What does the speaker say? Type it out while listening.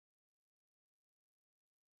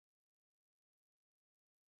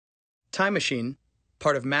Time Machine,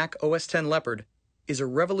 part of Mac OS X Leopard, is a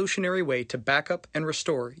revolutionary way to backup and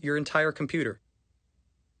restore your entire computer.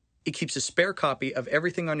 It keeps a spare copy of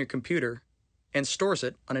everything on your computer and stores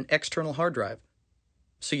it on an external hard drive,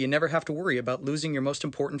 so you never have to worry about losing your most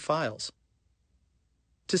important files.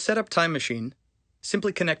 To set up Time Machine,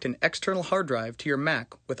 simply connect an external hard drive to your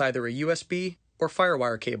Mac with either a USB or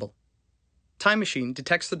FireWire cable. Time Machine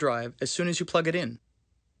detects the drive as soon as you plug it in.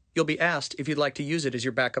 You'll be asked if you'd like to use it as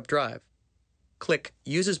your backup drive. Click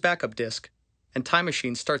Use as Backup Disk, and Time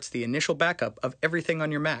Machine starts the initial backup of everything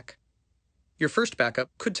on your Mac. Your first backup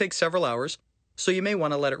could take several hours, so you may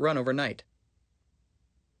want to let it run overnight.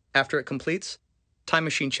 After it completes, Time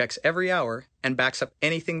Machine checks every hour and backs up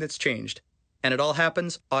anything that's changed, and it all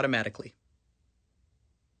happens automatically.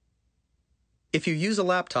 If you use a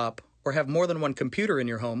laptop or have more than one computer in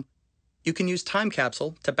your home, you can use Time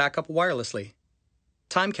Capsule to back up wirelessly.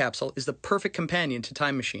 Time Capsule is the perfect companion to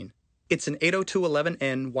Time Machine. It's an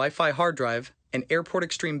 802.11n Wi-Fi hard drive and Airport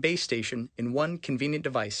Extreme base station in one convenient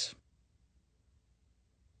device.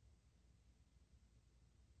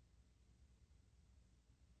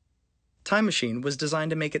 Time Machine was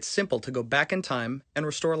designed to make it simple to go back in time and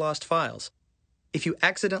restore lost files. If you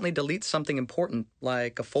accidentally delete something important,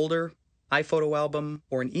 like a folder, iPhoto album,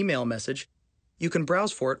 or an email message, you can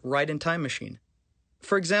browse for it right in Time Machine.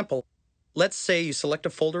 For example, let's say you select a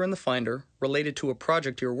folder in the Finder related to a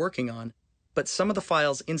project you're working on, but some of the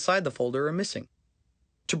files inside the folder are missing.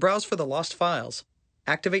 To browse for the lost files,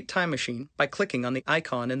 activate Time Machine by clicking on the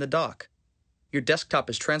icon in the dock. Your desktop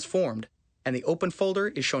is transformed, and the open folder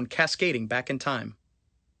is shown cascading back in time.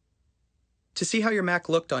 To see how your Mac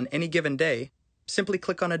looked on any given day, simply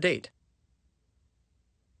click on a date.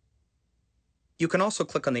 You can also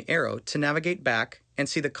click on the arrow to navigate back and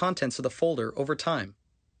see the contents of the folder over time.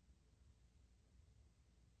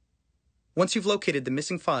 Once you've located the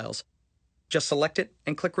missing files, just select it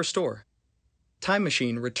and click Restore. Time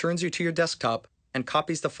Machine returns you to your desktop and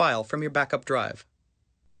copies the file from your backup drive.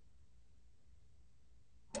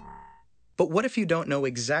 But what if you don't know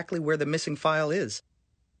exactly where the missing file is?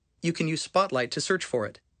 You can use Spotlight to search for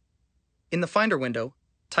it. In the Finder window,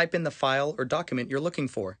 type in the file or document you're looking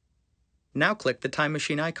for. Now click the Time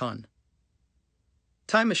Machine icon.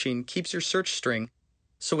 Time Machine keeps your search string,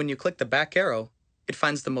 so when you click the back arrow, it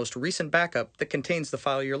finds the most recent backup that contains the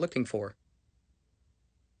file you're looking for.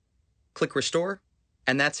 Click Restore,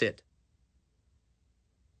 and that's it.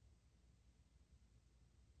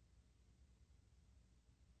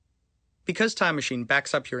 Because Time Machine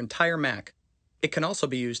backs up your entire Mac, it can also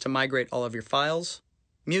be used to migrate all of your files,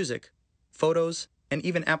 music, photos, and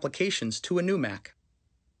even applications to a new Mac.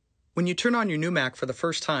 When you turn on your new Mac for the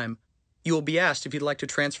first time, you will be asked if you'd like to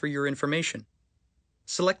transfer your information.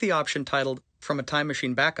 Select the option titled From a Time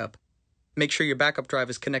Machine Backup. Make sure your backup drive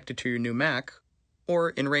is connected to your new Mac,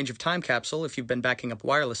 or in range of Time Capsule if you've been backing up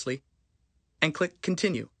wirelessly, and click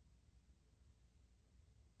Continue.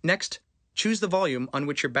 Next, choose the volume on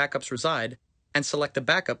which your backups reside and select the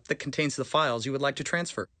backup that contains the files you would like to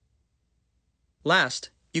transfer.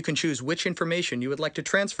 Last, you can choose which information you would like to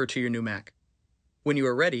transfer to your new Mac. When you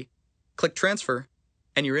are ready, click Transfer,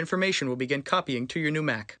 and your information will begin copying to your new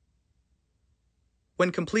Mac.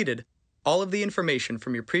 When completed, all of the information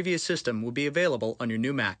from your previous system will be available on your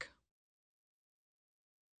new Mac.